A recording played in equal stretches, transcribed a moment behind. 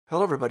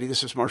Hello, everybody.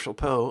 This is Marshall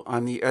Poe.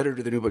 I'm the editor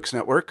of the New Books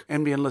Network.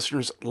 NBN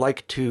listeners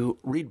like to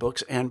read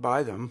books and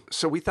buy them.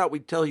 So we thought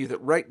we'd tell you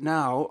that right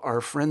now, our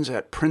friends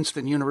at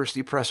Princeton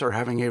University Press are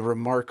having a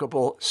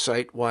remarkable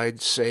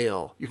site-wide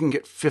sale. You can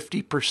get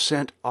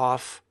 50%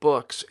 off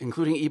books,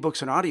 including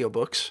ebooks and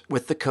audiobooks,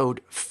 with the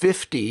code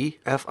 50,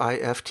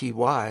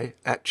 F-I-F-T-Y,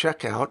 at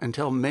checkout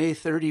until May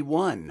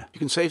 31. You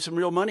can save some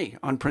real money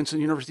on Princeton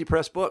University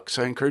Press books.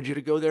 I encourage you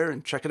to go there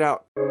and check it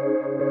out.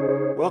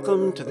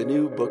 Welcome to the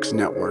New Books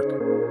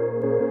Network.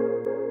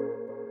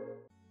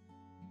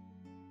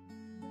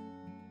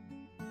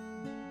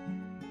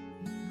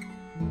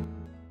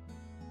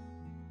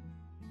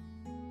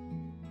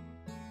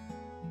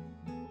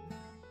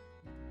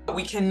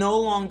 We can no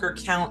longer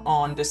count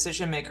on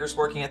decision makers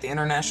working at the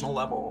international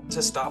level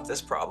to stop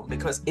this problem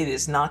because it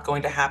is not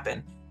going to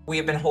happen. We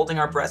have been holding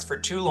our breath for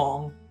too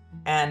long,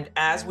 and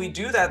as we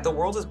do that, the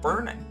world is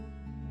burning.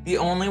 The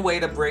only way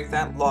to break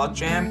that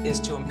logjam is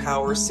to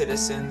empower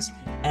citizens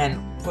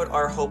and put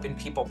our hope in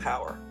people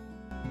power.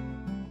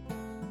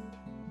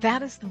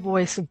 That is the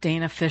voice of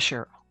Dana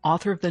Fisher,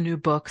 author of the new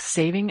book,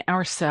 Saving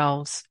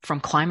Ourselves from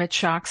Climate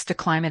Shocks to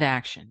Climate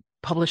Action,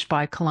 published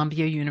by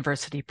Columbia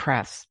University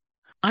Press.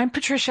 I'm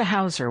Patricia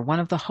Hauser, one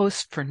of the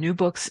hosts for New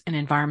Books in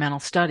Environmental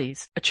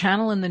Studies, a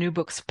channel in the New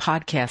Books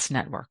podcast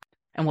network.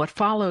 And what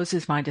follows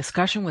is my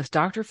discussion with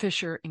Dr.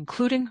 Fisher,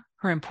 including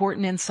her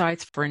important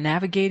insights for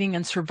navigating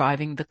and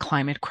surviving the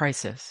climate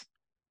crisis.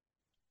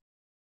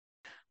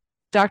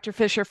 Dr.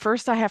 Fisher,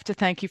 first I have to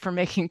thank you for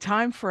making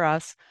time for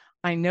us.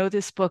 I know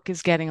this book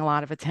is getting a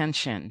lot of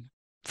attention.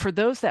 For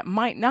those that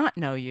might not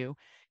know you,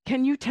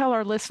 can you tell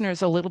our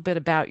listeners a little bit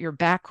about your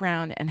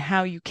background and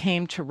how you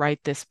came to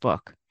write this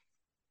book?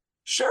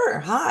 Sure.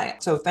 Hi.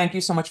 So thank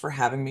you so much for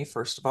having me,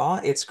 first of all.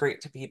 It's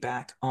great to be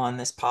back on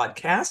this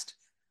podcast.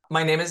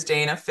 My name is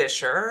Dana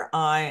Fisher.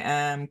 I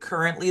am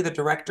currently the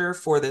director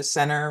for the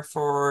Center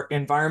for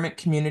Environment,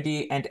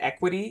 Community, and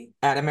Equity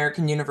at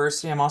American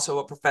University. I'm also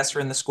a professor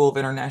in the School of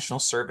International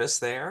Service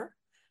there.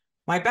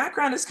 My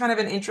background is kind of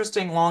an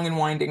interesting, long and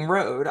winding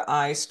road.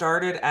 I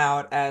started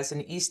out as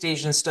an East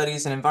Asian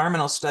Studies and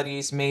Environmental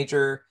Studies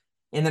major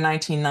in the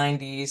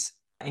 1990s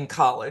in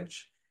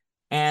college.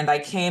 And I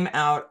came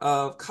out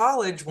of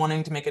college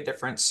wanting to make a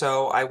difference.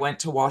 So I went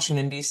to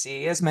Washington,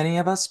 D.C., as many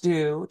of us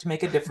do, to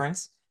make a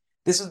difference.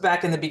 This was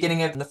back in the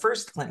beginning of the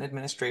first Clinton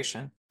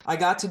administration. I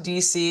got to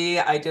D.C.,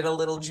 I did a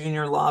little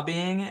junior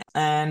lobbying,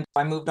 and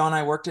I moved on.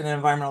 I worked in an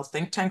environmental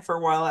think tank for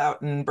a while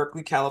out in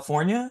Berkeley,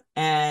 California.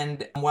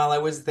 And while I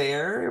was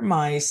there,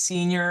 my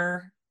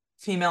senior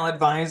female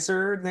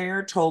advisor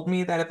there told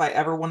me that if I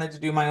ever wanted to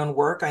do my own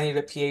work, I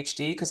needed a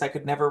PhD because I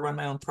could never run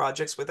my own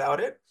projects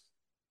without it.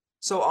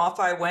 So off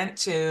I went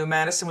to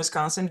Madison,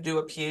 Wisconsin to do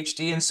a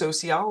PhD in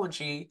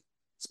sociology,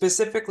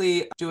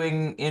 specifically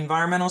doing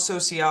environmental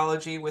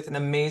sociology with an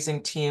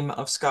amazing team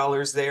of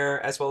scholars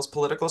there, as well as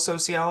political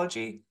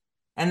sociology.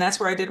 And that's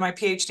where I did my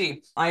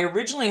PhD. I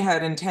originally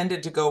had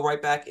intended to go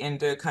right back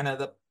into kind of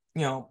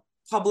the,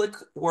 public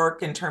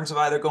work in terms of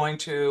either going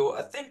to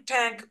a think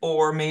tank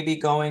or maybe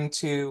going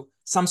to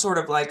some sort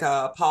of like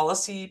a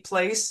policy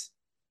place.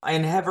 I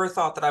never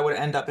thought that I would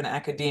end up in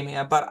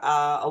academia, but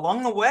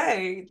along the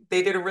way,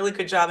 they did a really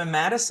good job in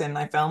Madison.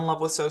 I fell in love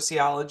with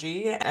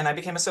sociology and I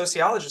became a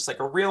sociologist,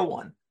 like a real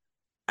one.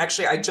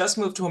 Actually, I just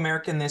moved to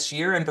American this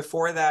year, and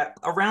before that,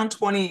 around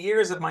 20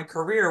 years of my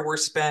career were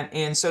spent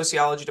in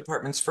sociology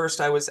departments.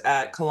 First, I was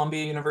at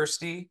Columbia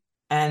University,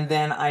 and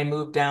then I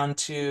moved down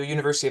to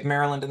University of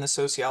Maryland in the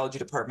sociology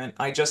department.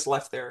 I just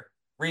left there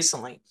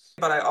recently.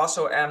 But I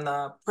also am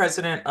the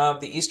president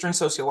of the Eastern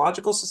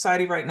Sociological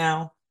Society right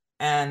now,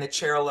 and the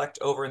chair-elect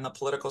over in the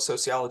political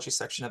sociology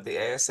section of the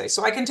ASA.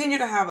 So I continue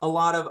to have a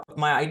lot of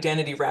my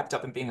identity wrapped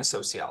up in being a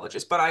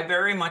sociologist, but I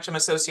very much am a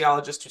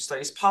sociologist who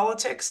studies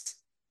politics.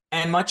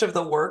 And much of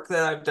the work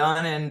that I've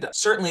done, and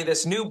certainly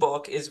this new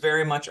book, is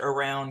very much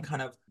around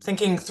kind of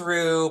thinking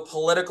through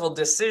political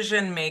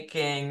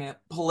decision-making,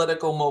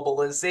 political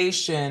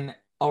mobilization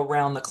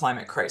around the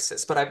climate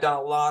crisis. But I've done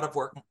a lot of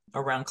work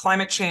around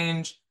climate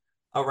change,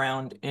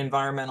 around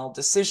environmental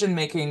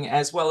decision-making,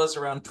 as well as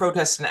around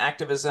protest and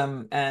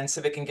activism and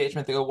civic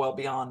engagement that go well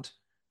beyond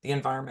the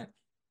environment.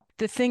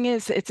 The thing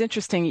is, it's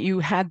interesting.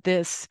 You had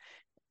this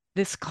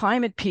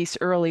climate piece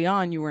early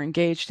on. You were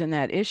engaged in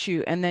that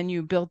issue, and then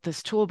you built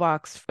this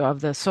toolbox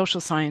of the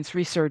social science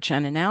research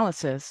and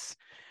analysis.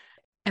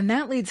 And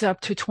that leads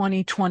up to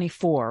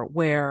 2024,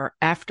 where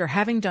after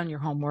having done your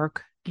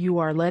homework, you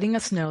are letting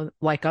us know,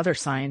 like other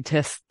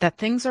scientists, that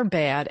things are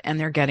bad and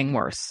they're getting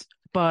worse.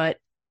 But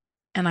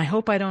and I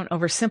hope I don't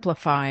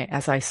oversimplify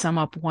as I sum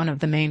up one of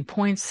the main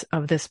points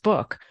of this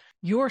book.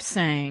 You're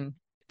saying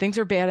things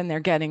are bad and they're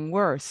getting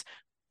worse,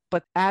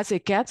 but as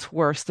it gets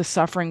worse, the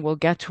suffering will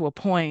get to a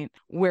point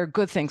where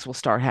good things will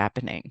start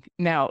happening.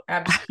 Now,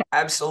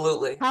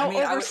 absolutely. How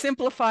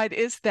oversimplified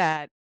is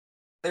that?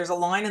 There's a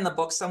line in the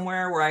book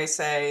somewhere where I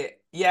say,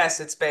 yes,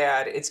 it's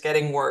bad, it's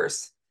getting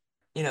worse.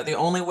 the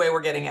only way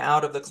we're getting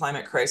out of the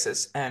climate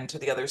crisis and to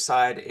the other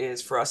side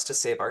is for us to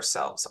save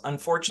ourselves.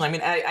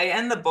 Unfortunately, I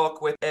end the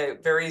book with a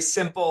very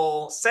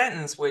simple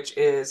sentence, which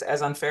is,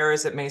 as unfair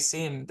as it may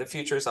seem, the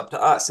future is up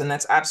to us. And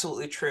that's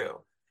absolutely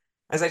true.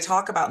 As I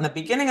talk about in the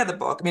beginning of the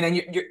book, and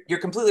you're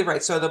completely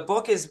right. So the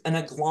book is an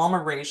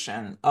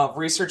agglomeration of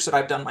research that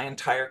I've done my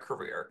entire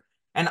career.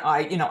 And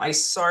I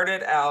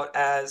started out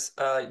as,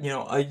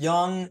 a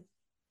young,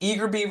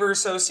 eager beaver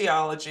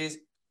sociologist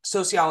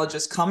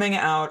coming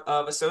out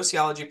of a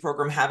sociology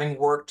program, having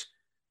worked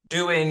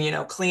doing,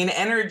 clean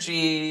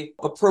energy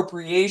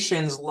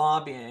appropriations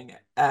lobbying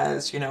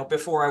as,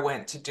 before I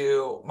went to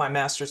do my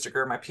master's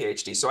degree or my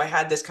PhD. So I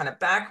had this kind of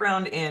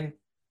background in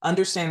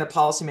understanding the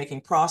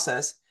policymaking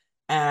process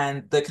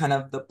and the kind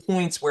of the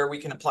points where we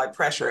can apply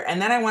pressure.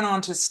 And then I went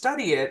on to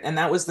study it, and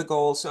that was the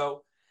goal.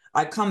 So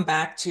I've come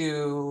back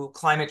to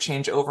climate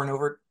change over and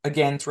over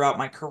again throughout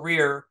my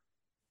career,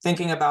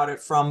 thinking about it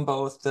from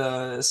both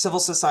the civil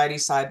society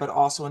side, but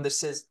also in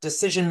the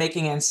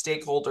decision-making and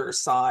stakeholder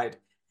side.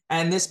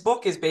 And this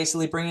book is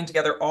basically bringing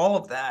together all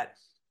of that.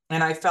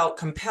 And I felt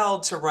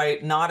compelled to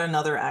write not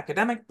another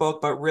academic book,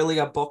 but really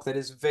a book that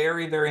is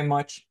very, very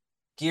much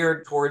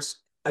geared towards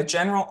a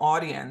general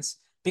audience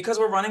because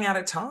we're running out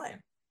of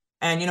time.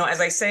 And,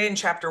 as I say in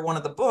chapter 1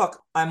 of the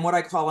book, I'm what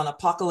I call an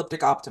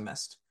apocalyptic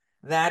optimist.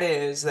 That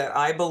is that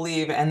I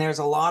believe, and there's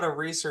a lot of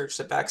research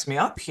that backs me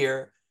up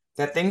here,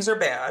 that things are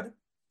bad.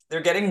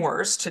 They're getting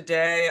worse.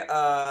 Today,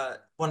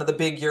 one of the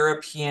big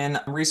European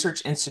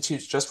research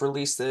institutes just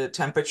released the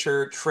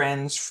temperature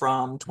trends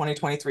from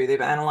 2023.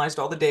 They've analyzed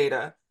all the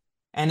data,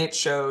 and it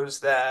shows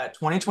that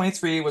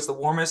 2023 was the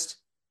warmest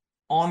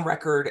on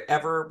record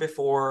ever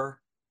before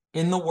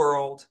in the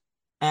world.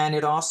 And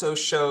it also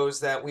shows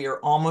that we are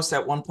almost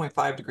at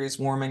 1.5 degrees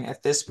warming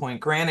at this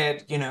point.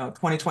 Granted,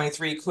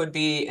 2023 could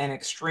be an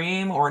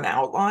extreme or an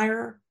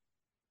outlier,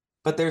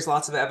 but there's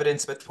lots of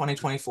evidence that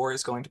 2024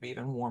 is going to be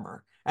even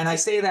warmer. And I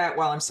say that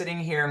while I'm sitting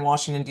here in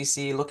Washington,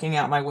 D.C., looking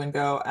out my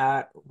window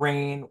at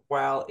rain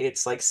while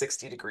it's like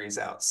 60 degrees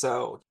out.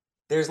 So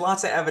there's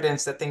lots of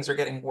evidence that things are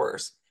getting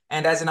worse.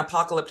 And as an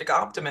apocalyptic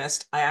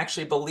optimist, I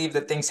actually believe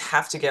that things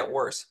have to get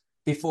worse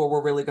before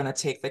we're really going to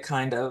take the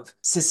kind of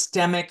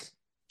systemic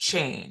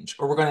change,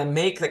 or we're going to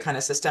make the kind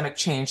of systemic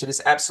change that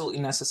is absolutely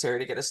necessary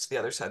to get us to the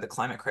other side of the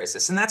climate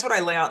crisis. And that's what I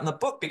lay out in the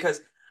book,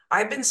 because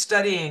I've been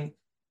studying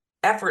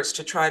efforts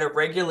to try to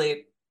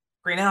regulate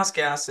greenhouse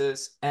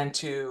gases and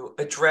to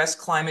address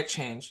climate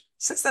change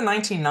since the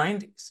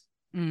 1990s.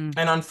 And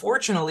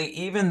unfortunately,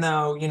 even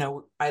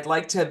though, I'd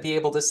like to be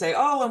able to say,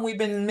 oh, and we've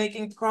been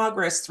making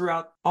progress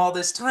throughout all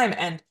this time,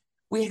 and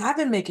we have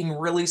been making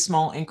really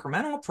small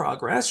incremental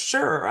progress.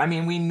 Sure.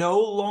 We no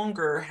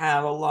longer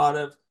have a lot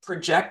of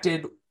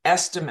projected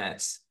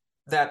estimates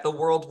that the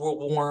world will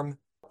warm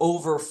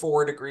over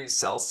 4 degrees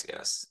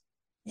Celsius.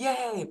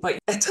 Yay, but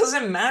it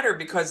doesn't matter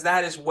because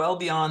that is well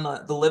beyond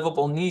the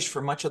livable niche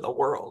for much of the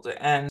world.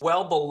 And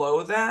well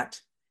below that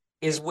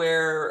is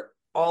where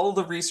all of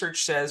the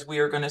research says we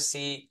are going to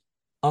see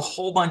a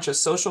whole bunch of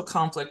social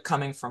conflict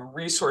coming from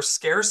resource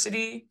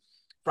scarcity,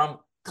 from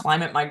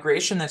climate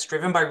migration that's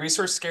driven by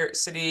resource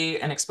scarcity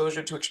and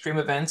exposure to extreme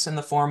events in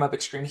the form of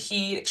extreme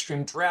heat,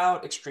 extreme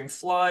drought, extreme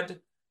flood.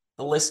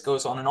 The list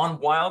goes on and on.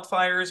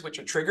 Wildfires, which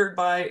are triggered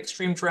by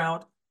extreme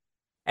drought.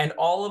 And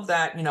all of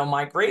that,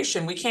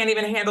 migration, we can't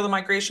even handle the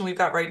migration we've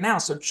got right now.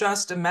 So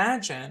just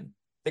imagine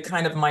the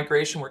kind of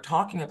migration we're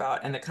talking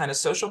about and the kind of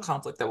social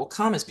conflict that will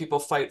come as people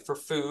fight for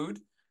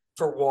food,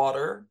 for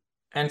water,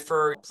 and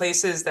for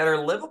places that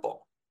are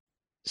livable.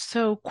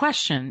 So,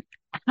 question,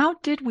 how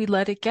did we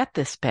let it get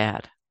this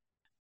bad?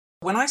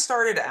 When I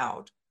started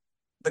out,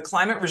 the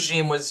climate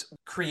regime was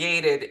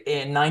created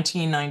in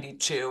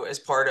 1992 as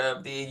part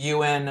of the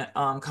UN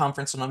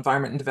Conference on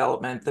Environment and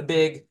Development, the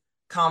big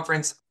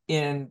conference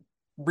in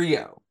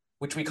Rio,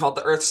 which we called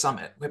the Earth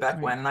Summit way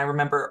back when. And I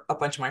remember a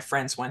bunch of my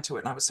friends went to it,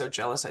 and I was so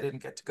jealous I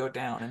didn't get to go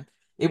down. And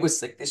it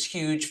was like this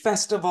huge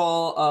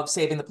festival of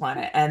saving the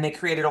planet. And they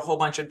created a whole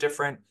bunch of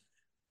different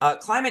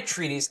climate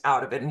treaties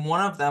out of it. And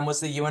one of them was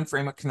the UN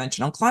Framework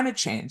Convention on Climate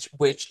Change,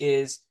 which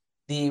is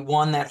the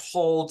one that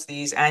holds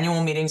these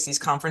annual meetings, these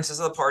conferences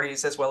of the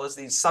parties, as well as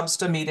these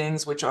substa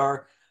meetings, which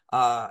are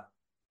at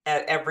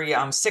every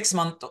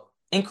 6-month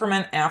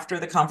increment after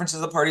the conferences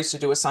of the parties to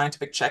do a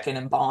scientific check-in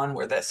in Bonn,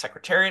 where the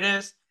secretariat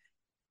is.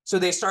 So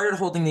they started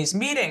holding these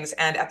meetings.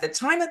 And at the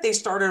time that they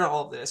started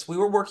all of this, we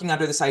were working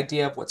under this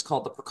idea of what's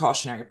called the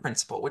precautionary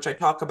principle, which I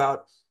talk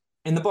about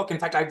in the book. In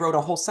fact, I wrote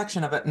a whole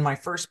section of it in my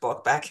first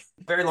book back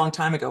a very long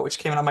time ago, which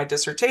came out of my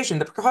dissertation.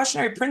 The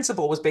precautionary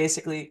principle was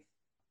basically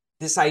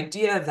this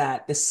idea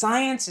that the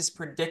science is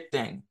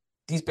predicting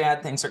these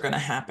bad things are going to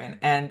happen.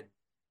 And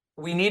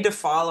we need to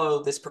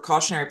follow this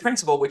precautionary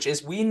principle, which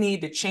is we need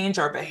to change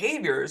our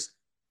behaviors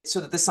so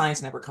that the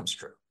science never comes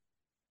true.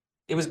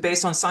 It was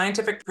based on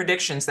scientific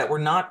predictions that were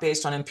not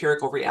based on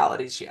empirical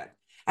realities yet.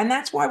 And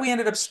that's why we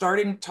ended up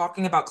starting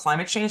talking about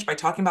climate change by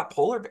talking about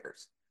polar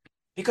bears,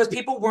 because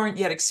people weren't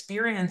yet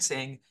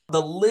experiencing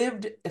the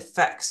lived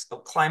effects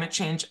of climate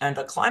change and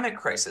a climate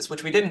crisis,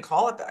 which we didn't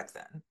call it back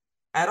then.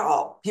 at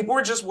all. People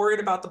were just worried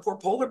about the poor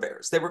polar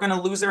bears. They were going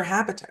to lose their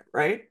habitat,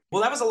 right?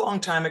 Well, that was a long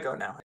time ago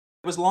now.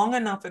 It was long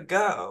enough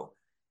ago,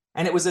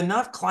 and it was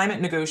enough climate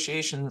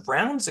negotiation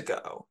rounds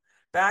ago,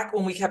 back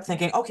when we kept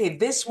thinking, okay,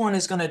 this one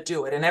is going to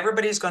do it, and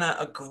everybody's going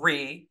to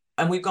agree.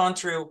 And we've gone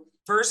through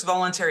first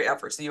voluntary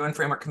efforts, the UN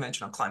Framework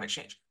Convention on Climate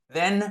Change,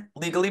 then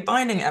legally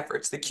binding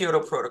efforts, the Kyoto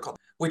Protocol,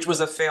 which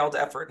was a failed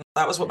effort.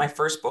 That was what my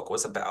first book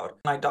was about.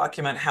 And I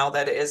document how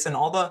that is, and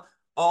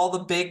all the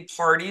big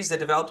parties, the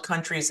developed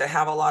countries that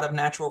have a lot of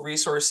natural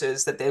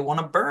resources that they want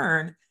to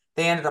burn,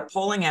 they ended up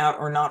pulling out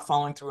or not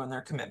following through on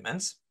their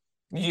commitments.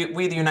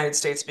 We, the United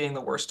States, being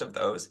the worst of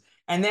those.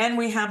 And then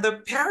we have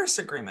the Paris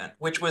Agreement,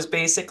 which was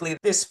basically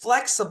this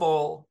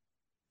flexible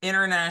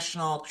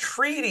international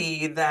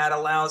treaty that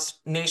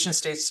allows nation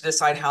states to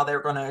decide how they're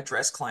going to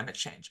address climate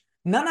change.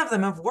 None of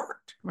them have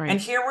worked. Right.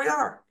 And here we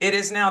are. It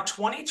is now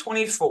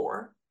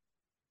 2024.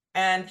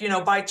 And,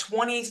 by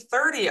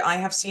 2030, I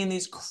have seen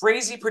these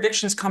crazy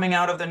predictions coming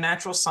out of the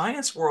natural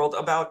science world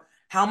about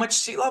how much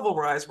sea level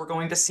rise we're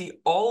going to see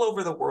all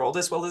over the world,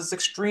 as well as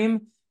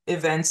extreme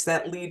events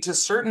that lead to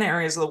certain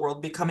areas of the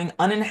world becoming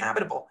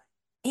uninhabitable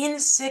in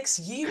 6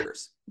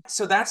 years.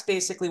 So that's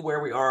basically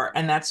where we are,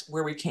 and that's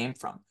where we came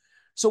from.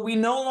 So we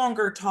no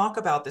longer talk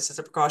about this as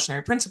a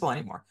precautionary principle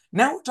anymore.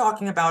 Now we're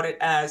talking about it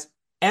as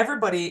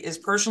everybody is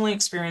personally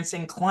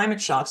experiencing climate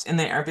shocks in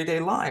their everyday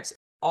lives.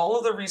 All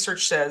of the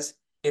research says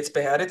it's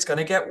bad, it's going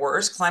to get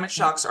worse. Climate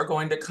shocks are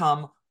going to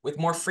come with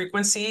more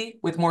frequency,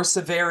 with more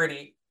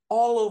severity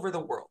all over the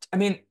world. I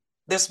mean,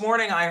 this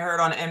morning I heard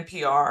on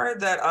NPR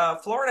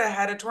that Florida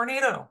had a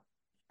tornado.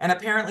 And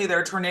apparently there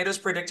are tornadoes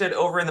predicted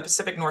over in the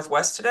Pacific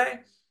Northwest today.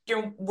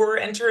 We're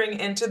entering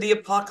into the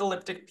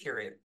apocalyptic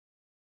period.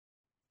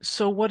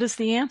 So what is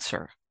the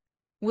answer?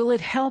 Will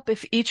it help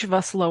if each of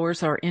us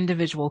lowers our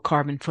individual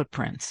carbon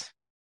footprints?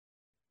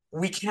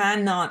 We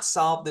cannot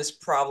solve this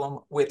problem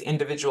with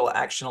individual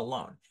action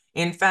alone.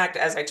 In fact,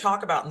 as I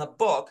talk about in the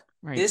book,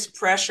 Right. This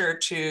pressure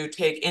to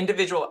take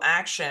individual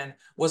action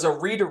was a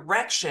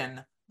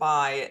redirection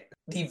by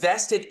the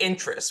vested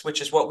interests,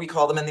 which is what we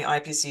call them in the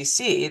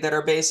IPCC, that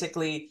are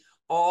basically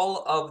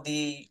all of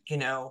the,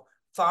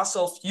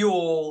 fossil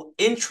fuel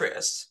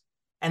interests.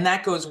 And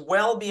that goes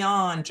well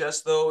beyond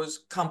just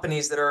those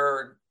companies that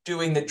are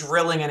doing the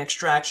drilling and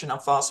extraction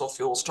of fossil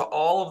fuels to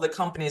all of the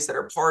companies that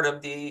are part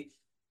of the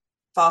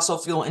fossil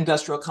fuel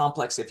industrial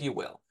complex, if you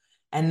will.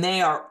 And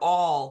they are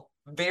all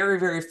very,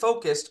 very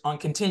focused on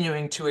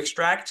continuing to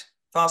extract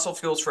fossil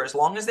fuels for as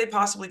long as they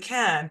possibly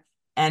can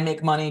and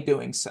make money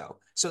doing so.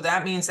 So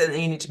that means that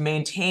they need to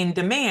maintain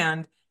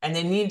demand, and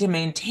they need to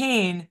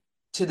maintain,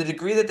 to the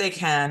degree that they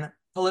can,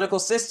 political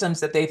systems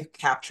that they've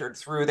captured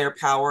through their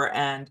power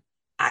and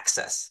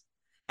access.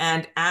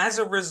 And as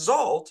a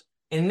result,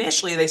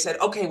 initially they said,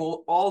 okay,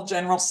 well, all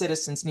general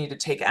citizens need to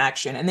take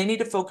action, and they need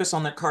to focus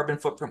on their carbon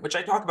footprint, which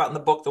I talk about in the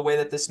book, the way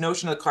that this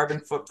notion of the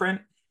carbon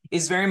footprint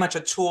is very much a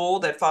tool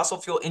that fossil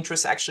fuel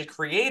interests actually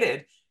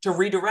created to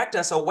redirect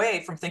us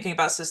away from thinking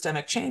about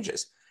systemic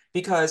changes.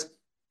 Because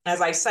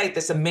as I cite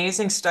this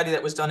amazing study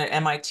that was done at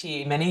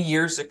MIT many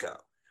years ago,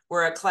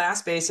 where a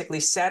class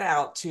basically set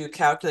out to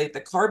calculate the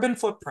carbon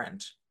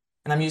footprint,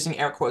 and I'm using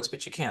air quotes,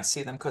 but you can't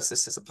see them because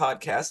this is a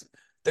podcast,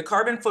 the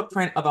carbon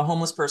footprint of a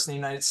homeless person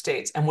in the United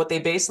States. And what they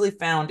basically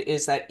found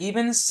is that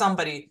even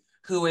somebody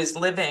who is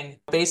living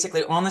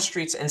basically on the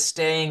streets and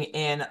staying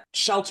in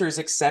shelters,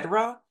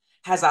 etc.,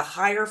 has a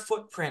higher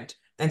footprint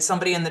than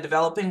somebody in the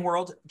developing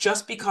world,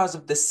 just because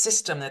of the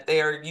system that they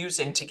are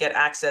using to get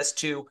access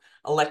to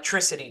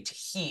electricity, to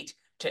heat,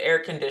 to air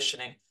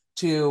conditioning,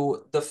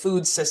 to the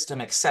food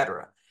system,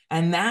 etc.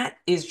 And that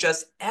is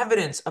just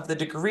evidence of the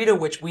degree to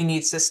which we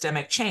need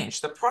systemic change.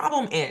 The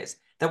problem is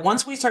that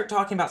once we start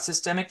talking about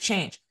systemic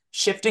change,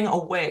 shifting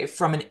away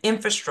from an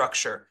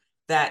infrastructure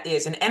that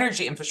is an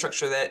energy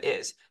infrastructure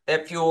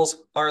that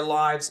fuels our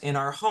lives in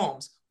our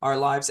homes, our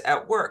lives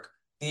at work,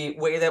 the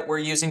way that we're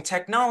using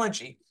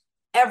technology,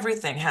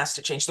 everything has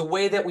to change. The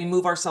way that we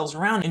move ourselves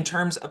around in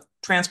terms of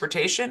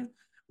transportation,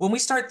 when we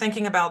start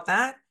thinking about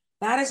that,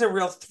 that is a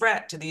real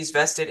threat to these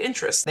vested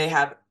interests. They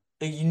have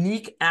a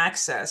unique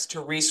access to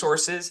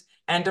resources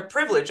and to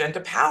privilege and to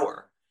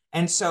power.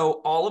 And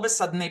so all of a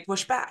sudden they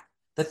push back.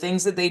 The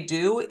things that they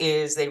do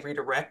is they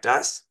redirect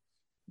us.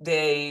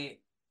 They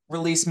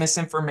release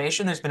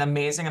misinformation. There's been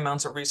amazing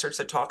amounts of research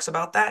that talks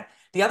about that.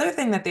 The other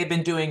thing that they've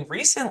been doing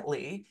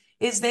recently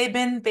is they've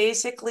been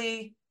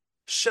basically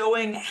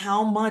showing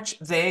how much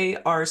they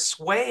are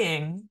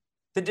swaying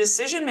the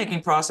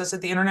decision-making process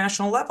at the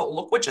international level.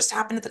 Look what just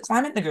happened at the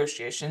climate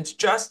negotiations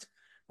just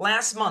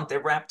last month. They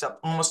wrapped up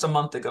almost a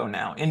month ago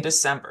now in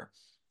December.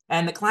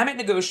 And the climate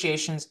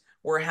negotiations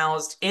were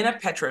housed in a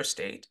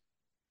petrostate.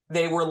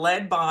 They were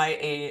led by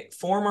a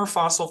former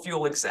fossil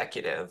fuel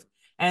executive.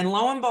 And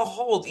lo and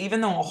behold,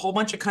 even though a whole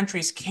bunch of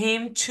countries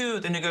came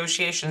to the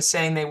negotiations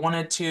saying they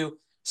wanted to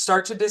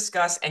start to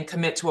discuss and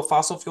commit to a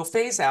fossil fuel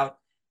phase out,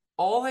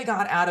 all they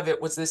got out of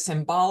it was this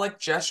symbolic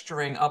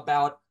gesturing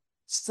about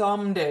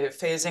someday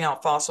phasing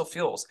out fossil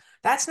fuels.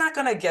 That's not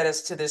going to get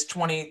us to this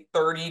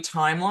 2030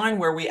 timeline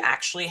where we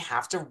actually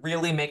have to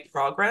really make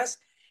progress.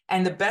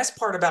 And the best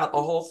part about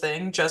the whole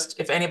thing, just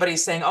if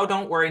anybody's saying, oh,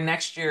 don't worry,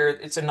 next year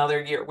it's another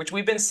year, which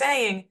we've been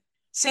saying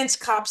since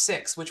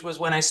COP6, which was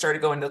when I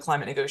started going to the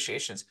climate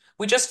negotiations.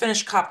 We just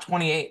finished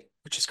COP28,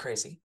 which is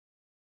crazy.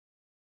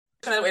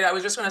 I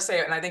was just going to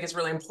say, and I think it's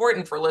really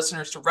important for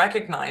listeners to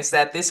recognize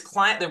that this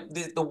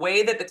the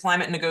way that the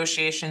climate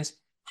negotiations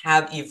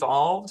have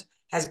evolved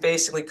has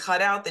basically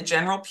cut out the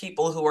general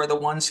people who are the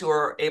ones who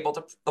are able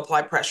to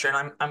apply pressure.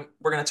 And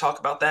we're going to talk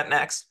about that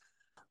next.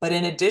 But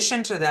in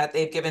addition to that,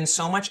 they've given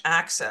so much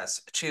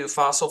access to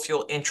fossil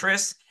fuel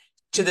interests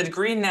to the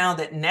degree now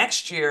that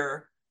next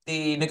year,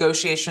 the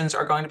negotiations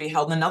are going to be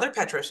held in another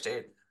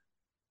petrostate.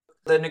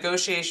 The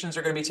negotiations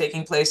are going to be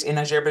taking place in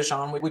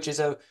Azerbaijan, which is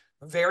a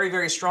very,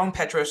 very strong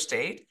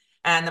petrostate.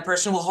 And the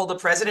person who will hold the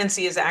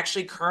presidency is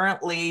actually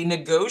currently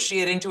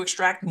negotiating to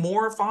extract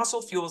more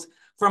fossil fuels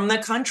from the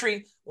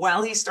country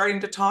while he's starting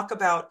to talk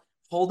about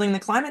holding the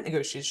climate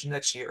negotiation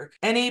next year.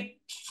 Any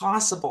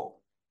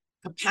possible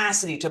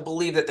capacity to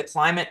believe that the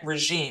climate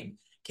regime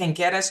can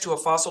get us to a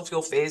fossil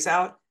fuel phase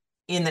out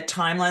in the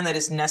timeline that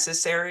is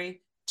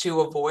necessary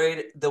to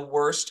avoid the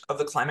worst of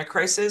the climate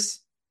crisis,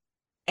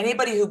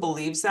 anybody who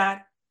believes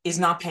that is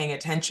not paying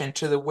attention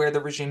to where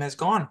the regime has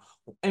gone.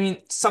 I mean,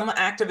 some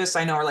activists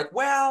I know are like,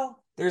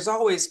 well, there's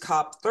always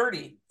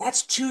COP30.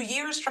 That's 2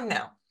 years from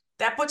now.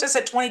 That puts us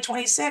at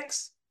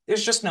 2026.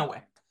 There's just no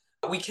way.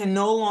 We can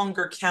no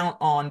longer count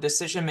on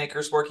decision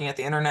makers working at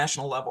the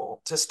international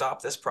level to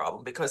stop this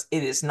problem because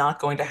it is not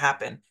going to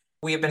happen.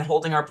 We have been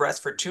holding our breath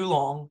for too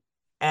long.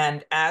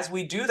 And as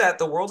we do that,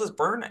 the world is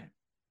burning.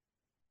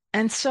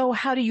 And so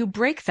how do you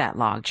break that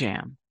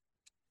logjam?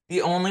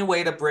 The only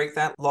way to break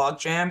that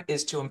logjam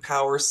is to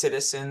empower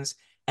citizens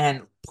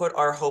and put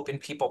our hope in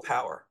people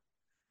power,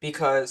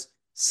 because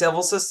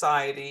civil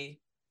society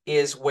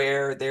is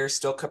where there's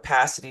still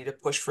capacity to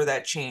push for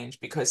that change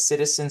because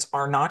citizens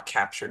are not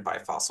captured by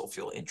fossil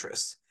fuel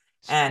interests.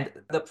 And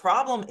the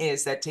problem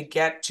is that to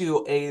get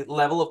to a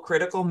level of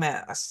critical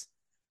mass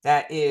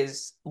that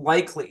is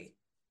likely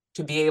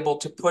to be able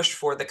to push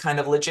for the kind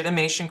of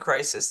legitimation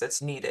crisis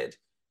that's needed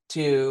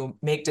to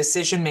make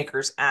decision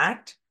makers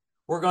act,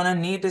 we're going to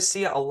need to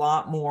see a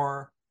lot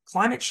more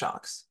climate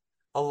shocks,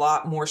 a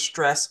lot more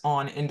stress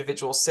on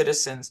individual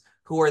citizens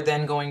who are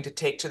then going to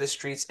take to the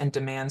streets and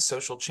demand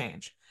social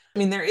change. I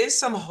mean, there is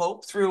some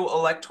hope through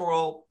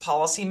electoral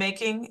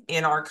policymaking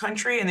in our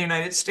country, in the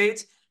United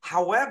States.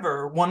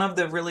 However, one of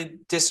the really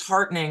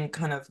disheartening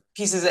kind of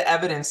pieces of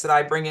evidence that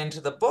I bring into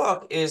the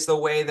book is the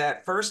way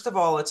that, first of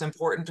all, it's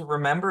important to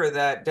remember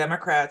that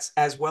Democrats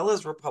as well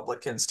as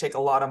Republicans take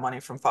a lot of money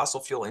from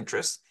fossil fuel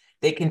interests.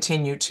 They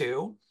continue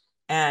to.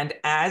 And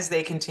as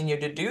they continue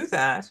to do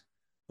that,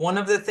 one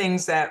of the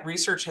things that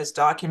research has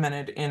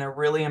documented in a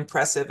really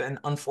impressive and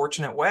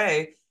unfortunate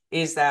way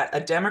is that a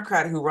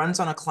Democrat who runs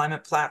on a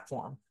climate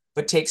platform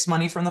but takes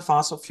money from the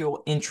fossil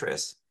fuel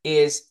interests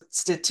is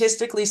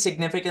statistically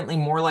significantly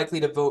more likely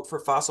to vote for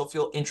fossil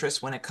fuel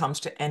interests when it comes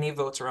to any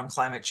votes around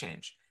climate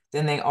change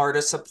than they are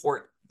to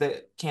support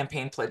the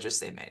campaign pledges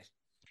they made.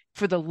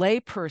 For the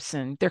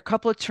layperson, there are a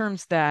couple of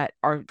terms that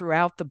are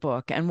throughout the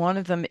book, and one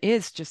of them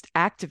is just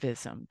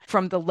activism.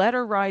 From the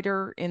letter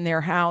writer in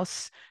their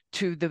house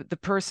to the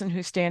person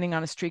who's standing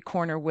on a street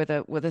corner with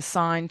a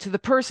sign, to the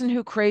person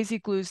who crazy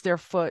glues their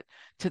foot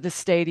to the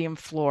stadium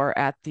floor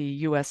at the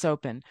US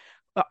Open.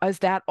 Is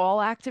that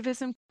all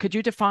activism? Could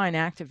you define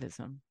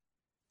activism?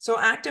 So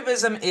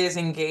activism is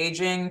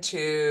engaging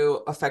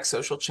to affect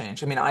social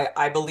change. I mean,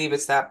 I believe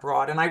it's that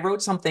broad. And I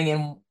wrote something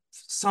in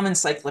some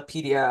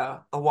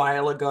encyclopedia a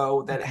while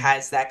ago that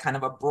has that kind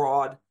of a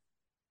broad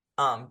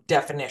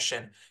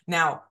definition.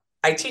 Now,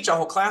 I teach a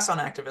whole class on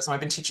activism.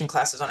 I've been teaching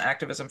classes on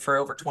activism for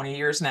over 20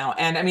 years now.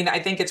 And I mean, I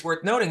think it's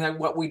worth noting that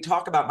what we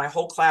talk about, my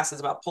whole class is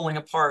about pulling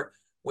apart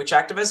which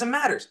activism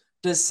matters.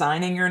 Does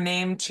signing your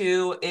name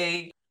to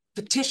a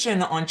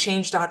petition on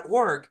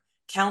change.org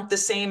count the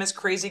same as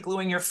crazy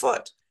gluing your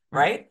foot,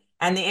 right?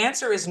 And the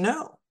answer is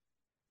no.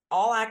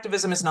 All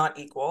activism is not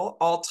equal.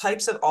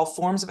 All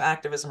forms of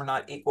activism are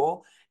not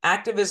equal.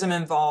 Activism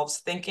involves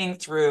thinking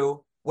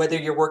through whether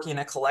you're working in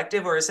a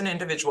collective or as an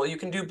individual. You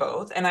can do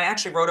both. And I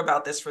actually wrote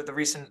about this for the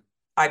recent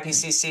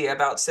IPCC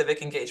about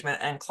civic engagement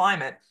and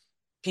climate.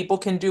 People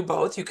can do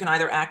both. You can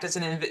either act as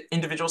an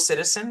individual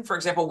citizen. For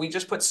example, we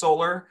just put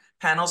solar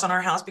panels on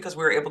our house because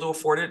we were able to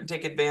afford it and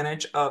take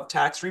advantage of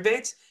tax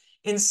rebates.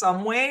 In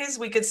some ways,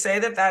 we could say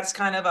that that's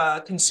kind of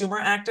a consumer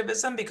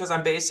activism because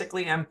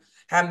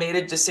have made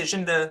a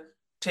decision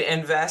to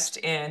invest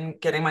in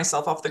getting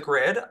myself off the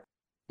grid.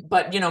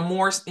 But in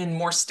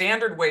more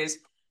standard ways,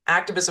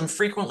 activism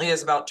frequently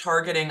is about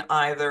targeting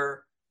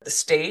either the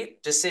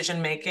state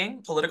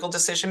decision-making, political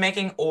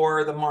decision-making,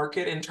 or the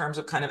market in terms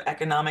of kind of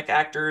economic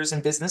actors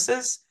and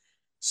businesses.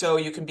 So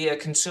you can be a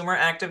consumer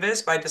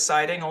activist by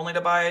deciding only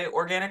to buy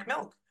organic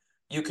milk.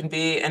 You can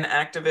be an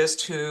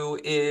activist who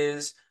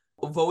is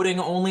voting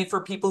only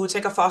for people who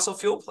take a fossil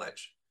fuel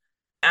pledge.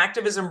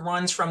 Activism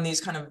runs from these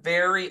kind of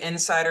very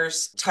insider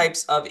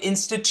types of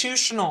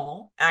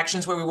institutional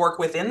actions where we work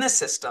within the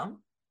system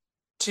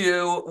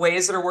to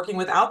ways that are working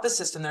without the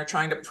system. They're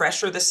trying to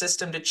pressure the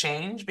system to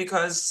change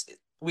because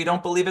we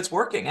don't believe it's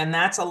working. And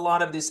that's a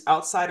lot of these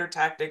outsider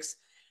tactics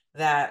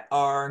that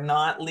are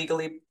not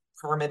legally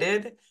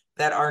permitted,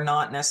 that are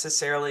not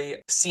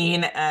necessarily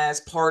seen as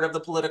part of the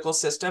political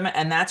system.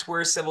 And that's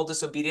where civil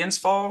disobedience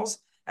falls,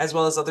 as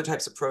well as other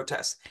types of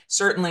protests.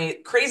 Certainly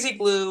crazy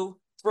glue,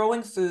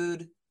 throwing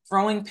food,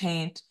 throwing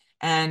paint,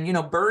 and,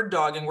 bird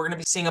dogging. We're going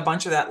to be seeing a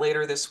bunch of that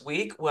later this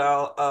week.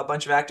 Well, a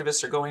bunch of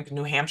activists are going to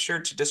New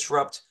Hampshire to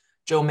disrupt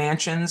Joe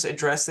Manchin's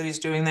address that he's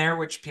doing there,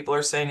 which people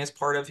are saying is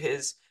part of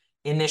his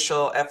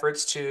initial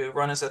efforts to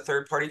run as a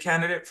third-party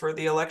candidate for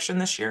the election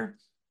this year.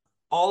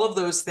 All of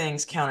those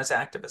things count as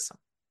activism.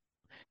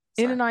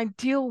 In an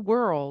ideal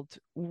world,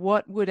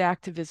 what would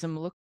activism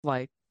look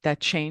like that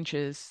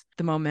changes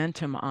the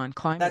momentum on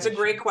climate That's a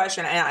great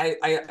question. And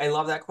I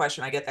love that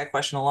question. I get that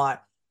question a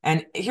lot.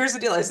 And here's the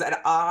deal is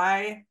that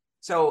I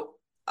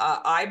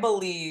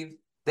believe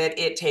that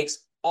it takes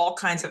all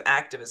kinds of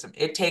activism.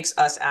 It takes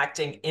us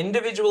acting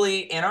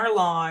individually in our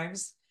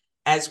lives,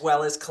 as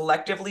well as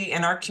collectively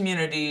in our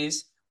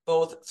communities,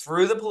 both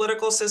through the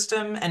political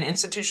system and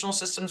institutional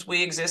systems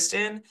we exist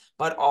in,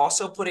 but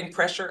also putting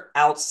pressure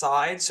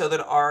outside so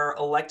that our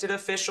elected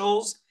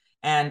officials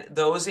and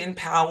those in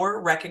power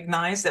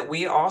recognize that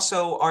we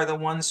also are the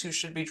ones who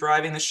should be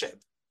driving the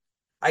ship.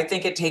 I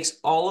think it takes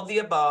all of the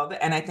above,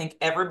 and I think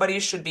everybody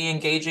should be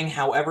engaging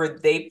however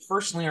they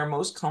personally are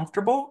most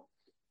comfortable.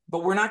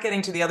 But we're not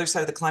getting to the other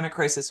side of the climate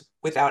crisis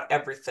without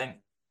everything.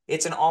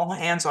 It's an all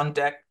hands on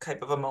deck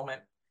type of a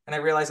moment. And I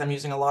realize I'm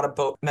using a lot of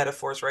boat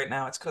metaphors right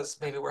now. It's because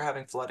maybe we're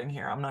having flooding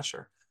here. I'm not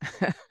sure.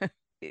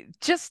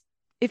 Just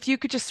if you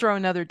could just throw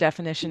another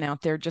definition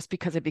out there, just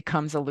because it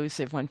becomes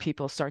elusive when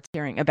people start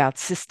hearing about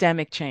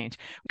systemic change.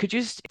 Could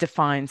you just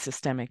define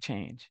systemic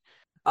change?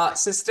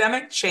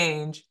 Systemic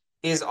change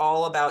is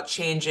all about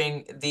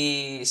changing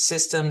the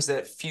systems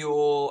that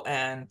fuel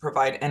and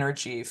provide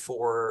energy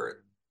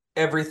for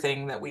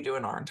everything that we do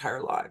in our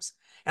entire lives.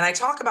 And I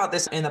talk about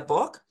this in the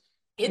book.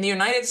 In the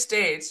United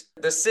States,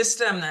 the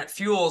system that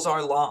fuels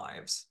our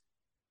lives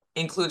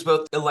includes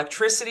both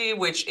electricity,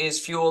 which is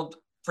fueled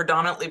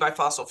predominantly by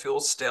fossil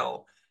fuels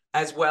still,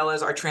 as well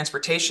as our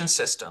transportation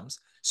systems.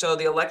 So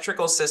the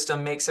electrical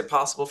system makes it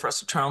possible for us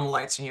to turn on the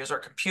lights and use our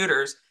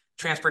computers.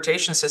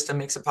 Transportation system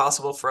makes it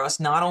possible for us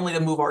not only to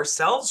move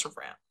ourselves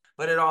around,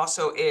 but it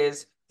also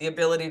is the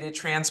ability to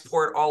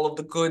transport all of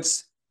the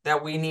goods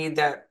that we need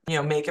that,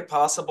 make it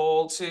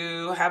possible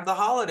to have the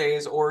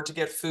holidays or to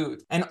get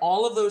food. And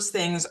all of those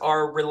things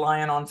are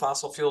reliant on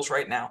fossil fuels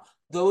right now.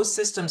 Those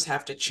systems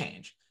have to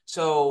change.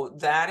 So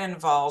that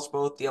involves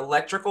both the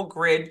electrical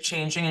grid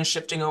changing and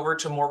shifting over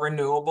to more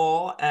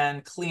renewable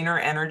and cleaner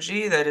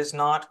energy that is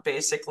not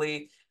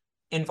basically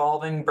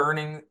involving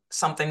burning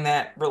something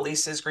that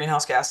releases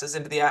greenhouse gases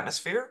into the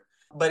atmosphere.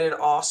 But it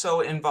also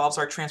involves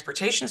our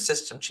transportation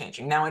system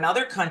changing. Now, in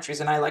other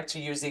countries, and I like to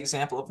use the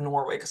example of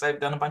Norway because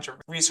I've done a bunch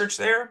of research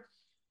there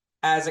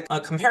as a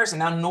comparison.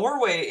 Now,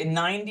 Norway,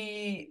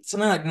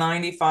 something like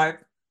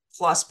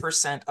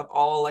 95+% of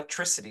all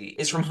electricity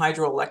is from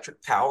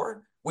hydroelectric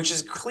power, which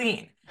is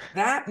clean.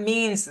 That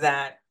means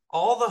that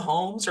all the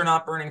homes are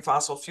not burning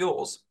fossil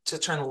fuels to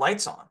turn the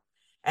lights on.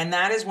 And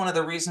that is one of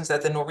the reasons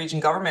that the Norwegian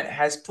government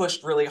has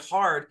pushed really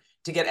hard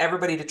to get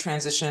everybody to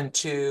transition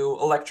to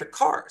electric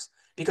cars.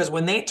 Because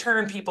when they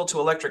turn people to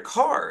electric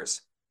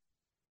cars,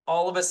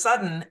 all of a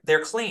sudden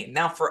they're clean.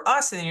 Now, for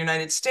us in the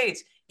United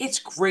States, it's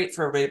great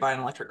for everybody to buy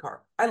an electric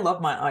car. I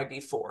love my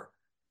ID4.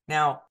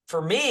 Now,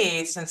 for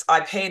me, since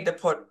I paid to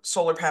put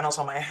solar panels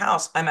on my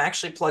house, I'm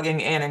actually plugging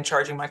in and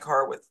charging my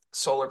car with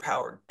solar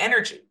powered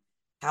energy.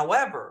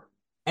 However,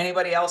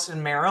 anybody else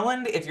in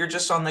Maryland, if you're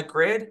just on the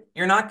grid,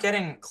 you're not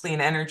getting clean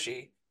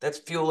energy that's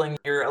fueling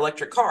your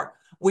electric car,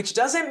 which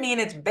doesn't mean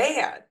it's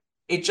bad.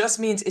 It just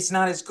means it's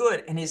not as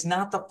good and is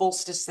not the full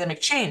systemic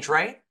change,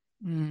 right?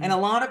 And a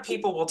lot of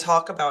people will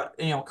talk about,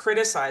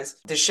 criticize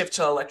the shift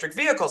to electric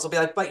vehicles. They'll be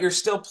like, but you're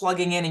still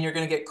plugging in and you're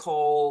going to get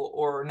coal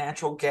or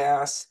natural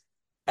gas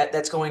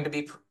that's going to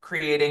be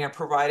creating and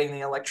providing the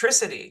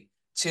electricity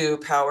to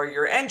power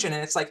your engine.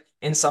 And it's like,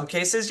 in some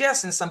cases,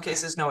 yes, in some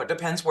cases, no. It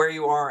depends where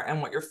you are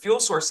and what your fuel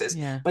source is.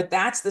 Yeah. But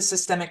that's the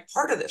systemic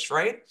part of this,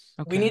 right?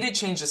 Okay. We need to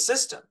change the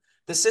system.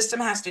 The system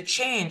has to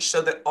change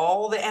so that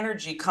all the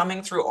energy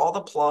coming through all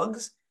the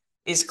plugs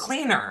is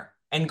cleaner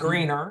and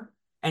greener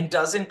and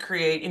doesn't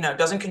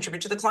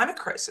contribute to the climate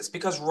crisis,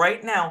 because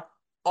right now,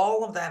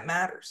 all of that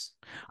matters.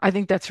 I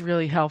think that's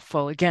really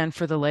helpful, again,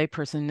 for the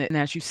layperson. And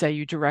as you say,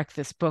 you direct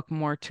this book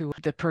more to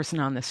the person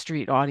on the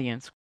street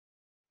audience.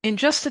 In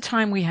just the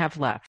time we have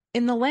left,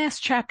 in the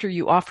last chapter,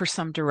 you offer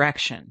some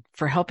direction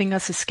for helping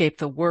us escape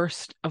the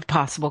worst of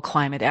possible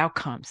climate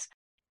outcomes.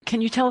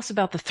 Can you tell us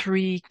about the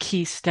 3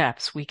 key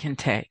steps we can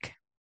take?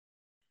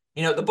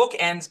 The book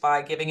ends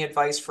by giving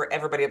advice for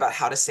everybody about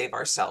how to save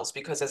ourselves,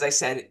 because as I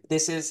said,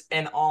 this is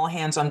an all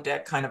hands on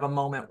deck kind of a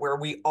moment where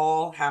we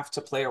all have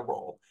to play a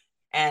role.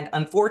 And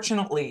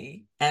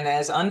unfortunately, and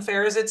as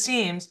unfair as it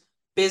seems,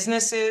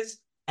 businesses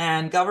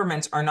and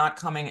governments are not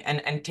coming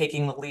and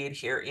taking the lead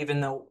here,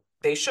 even though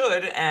they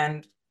should,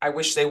 and I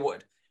wish they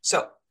would.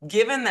 So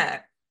given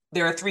that,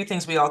 there are three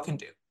things we all can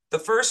do. The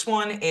first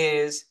one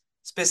is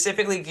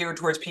specifically geared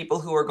towards people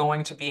who are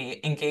going to be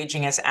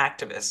engaging as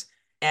activists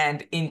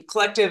and in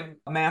collective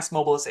mass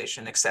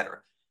mobilization, et cetera.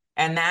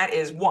 And that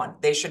is one,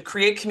 they should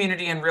create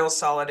community and real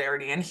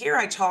solidarity. And here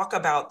I talk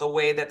about the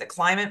way that the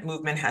climate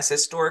movement has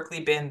historically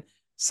been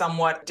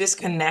somewhat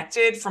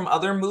disconnected from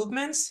other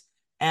movements.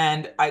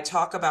 And I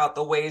talk about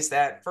the ways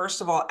that,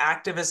 first of all,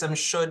 activism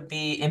should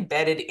be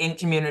embedded in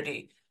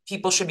community.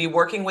 People should be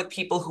working with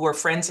people who are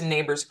friends and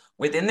neighbors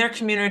within their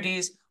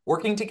communities,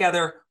 working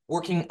together,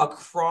 working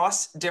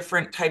across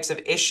different types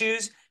of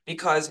issues,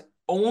 because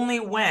only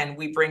when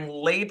we bring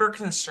labor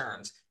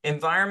concerns,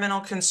 environmental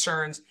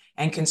concerns,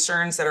 and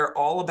concerns that are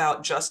all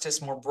about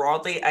justice more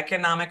broadly,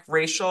 economic,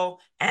 racial,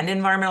 and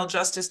environmental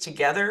justice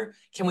together,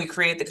 can we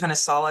create the kind of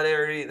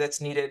solidarity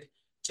that's needed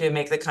to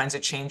make the kinds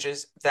of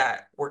changes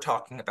that we're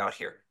talking about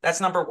here.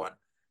 That's number one.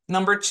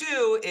 Number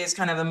two is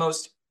kind of the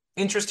most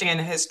interesting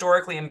and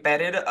historically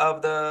embedded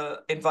of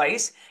the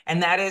advice,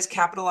 and that is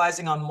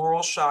capitalizing on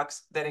moral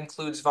shocks that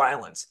includes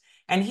violence.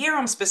 And here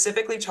I'm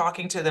specifically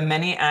talking to the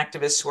many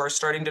activists who are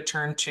starting to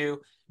turn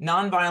to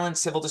nonviolent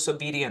civil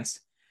disobedience,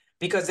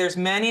 because there's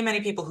many, many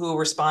people who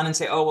respond and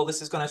say, oh, well,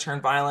 this is going to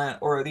turn violent,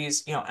 or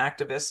these,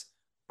 activists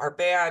are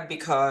bad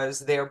because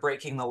they're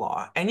breaking the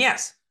law. And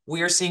yes,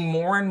 we are seeing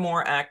more and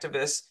more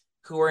activists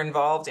who are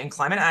involved in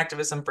climate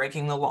activism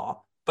breaking the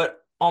law,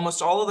 but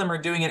almost all of them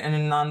are doing it in a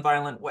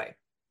nonviolent way.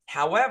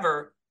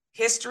 However,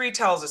 history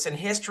tells us, and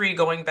history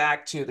going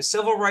back to the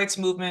civil rights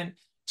movement,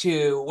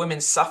 to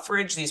women's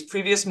suffrage, these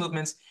previous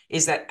movements,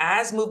 is that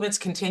as movements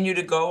continue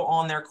to go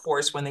on their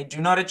course, when they do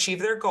not achieve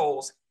their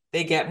goals,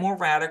 they get more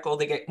radical,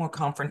 they get more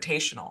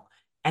confrontational.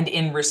 And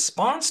in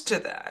response to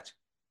that,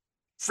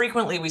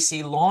 frequently we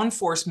see law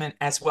enforcement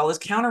as well as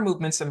counter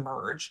movements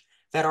emerge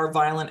that are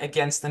violent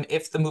against them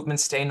if the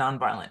movements stay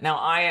nonviolent. Now,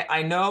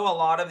 I know a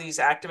lot of these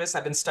activists,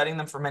 I've been studying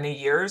them for many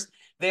years,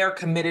 they are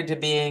committed to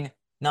being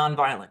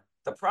nonviolent.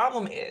 The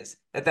problem is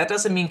that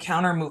doesn't mean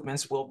counter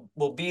movements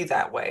will be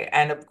that way.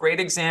 And a great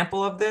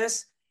example of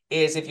this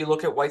is if you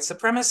look at white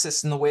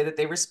supremacists and the way that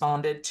they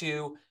responded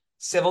to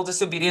civil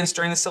disobedience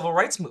during the civil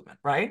rights movement,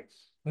 right?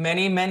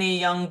 Many, many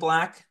young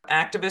Black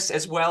activists,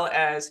 as well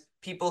as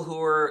people who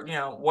were,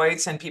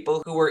 whites and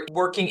people who were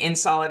working in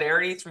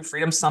solidarity through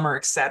Freedom Summer,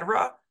 et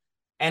cetera,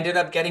 ended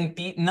up getting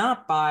beaten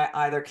up by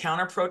either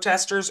counter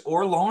protesters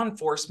or law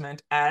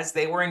enforcement as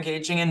they were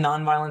engaging in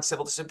nonviolent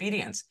civil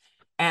disobedience.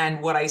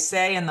 And what I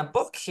say in the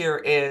book here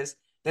is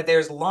that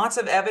there's lots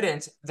of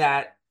evidence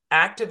that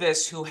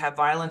activists who have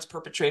violence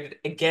perpetrated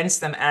against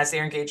them as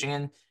they're engaging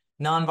in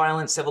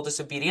nonviolent civil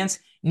disobedience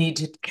need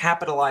to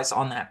capitalize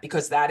on that,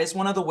 because that is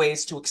one of the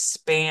ways to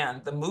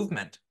expand the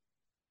movement.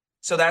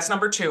 So that's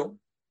number two.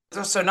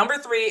 So number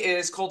three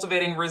is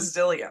cultivating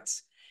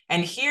resilience.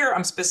 And here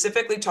I'm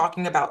specifically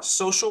talking about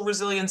social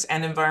resilience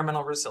and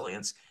environmental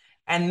resilience.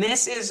 And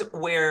this is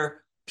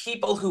where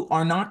people who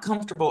are not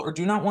comfortable or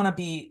do not want to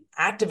be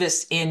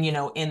activists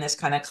in this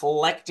kind of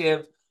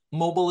collective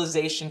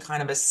mobilization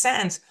kind of a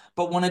sense,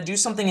 but want to do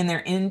something in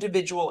their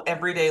individual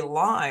everyday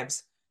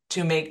lives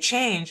to make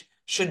change,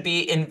 should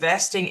be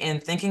investing in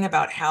thinking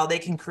about how they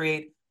can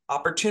create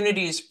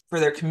opportunities for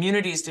their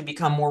communities to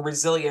become more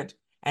resilient.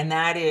 And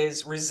that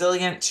is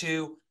resilient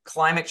to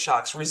climate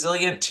shocks,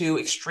 resilient to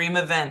extreme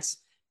events,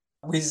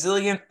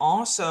 resilient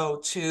also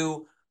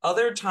to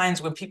other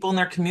times when people in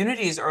their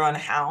communities are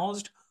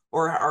unhoused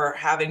or are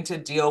having to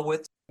deal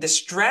with the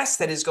stress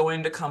that is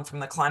going to come from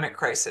the climate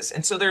crisis.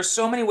 And so there's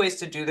so many ways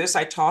to do this.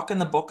 I talk in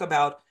the book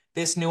about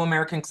this new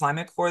American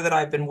Climate Corps that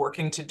I've been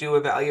working to do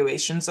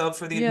evaluations of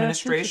for the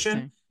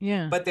administration.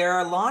 Yeah. But there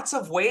are lots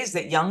of ways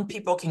that young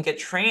people can get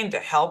trained to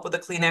help with the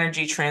clean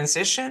energy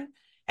transition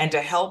and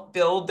to help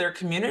build their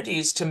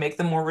communities to make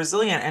them more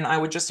resilient. And I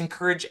would just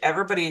encourage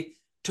everybody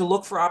to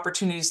look for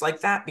opportunities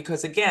like that,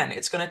 because again,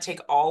 it's going to take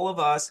all of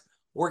us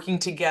working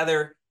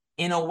together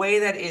in a way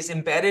that is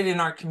embedded in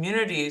our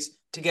communities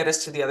to get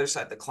us to the other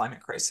side of the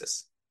climate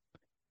crisis.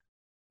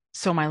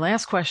 So my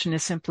last question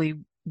is simply,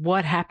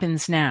 what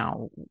happens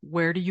now?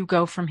 Where do you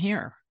go from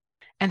here?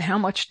 And how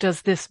much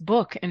does this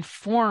book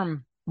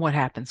inform what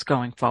happens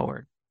going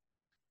forward?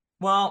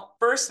 Well,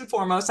 first and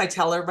foremost, I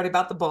tell everybody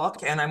about the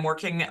book, and I'm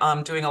working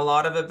doing a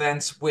lot of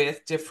events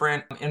with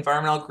different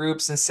environmental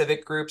groups and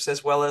civic groups,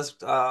 as well as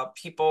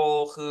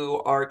people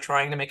who are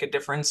trying to make a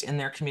difference in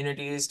their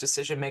communities,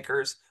 decision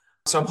makers.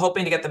 So I'm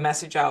hoping to get the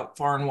message out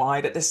far and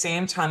wide. At the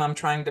same time, I'm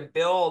trying to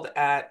build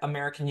at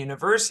American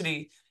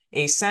University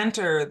a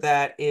center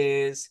that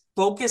is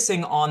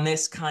focusing on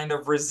this kind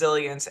of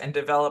resilience and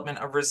development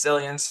of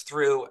resilience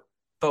through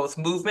both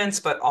movements,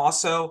 but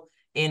also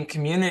in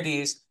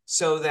communities,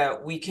 so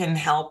that we can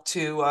help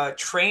to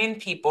train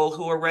people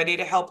who are ready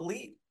to help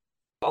lead.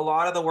 A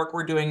lot of the work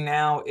we're doing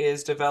now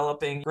is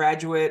developing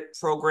graduate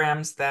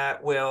programs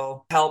that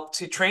will help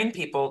to train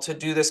people to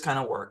do this kind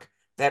of work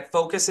that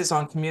focuses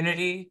on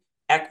community,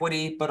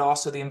 equity, but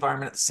also the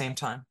environment at the same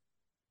time.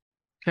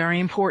 Very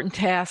important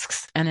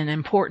tasks and an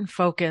important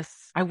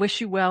focus. I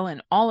wish you well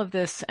in all of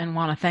this and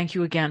want to thank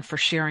you again for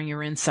sharing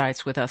your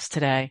insights with us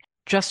today.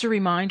 Just a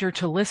reminder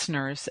to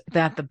listeners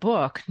that the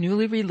book,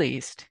 newly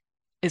released,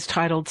 is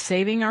titled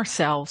Saving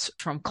Ourselves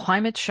from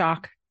Climate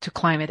Shock to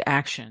Climate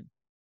Action.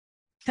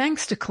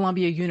 Thanks to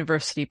Columbia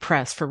University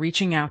Press for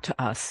reaching out to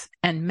us,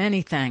 and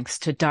many thanks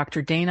to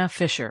Dr. Dana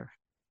Fisher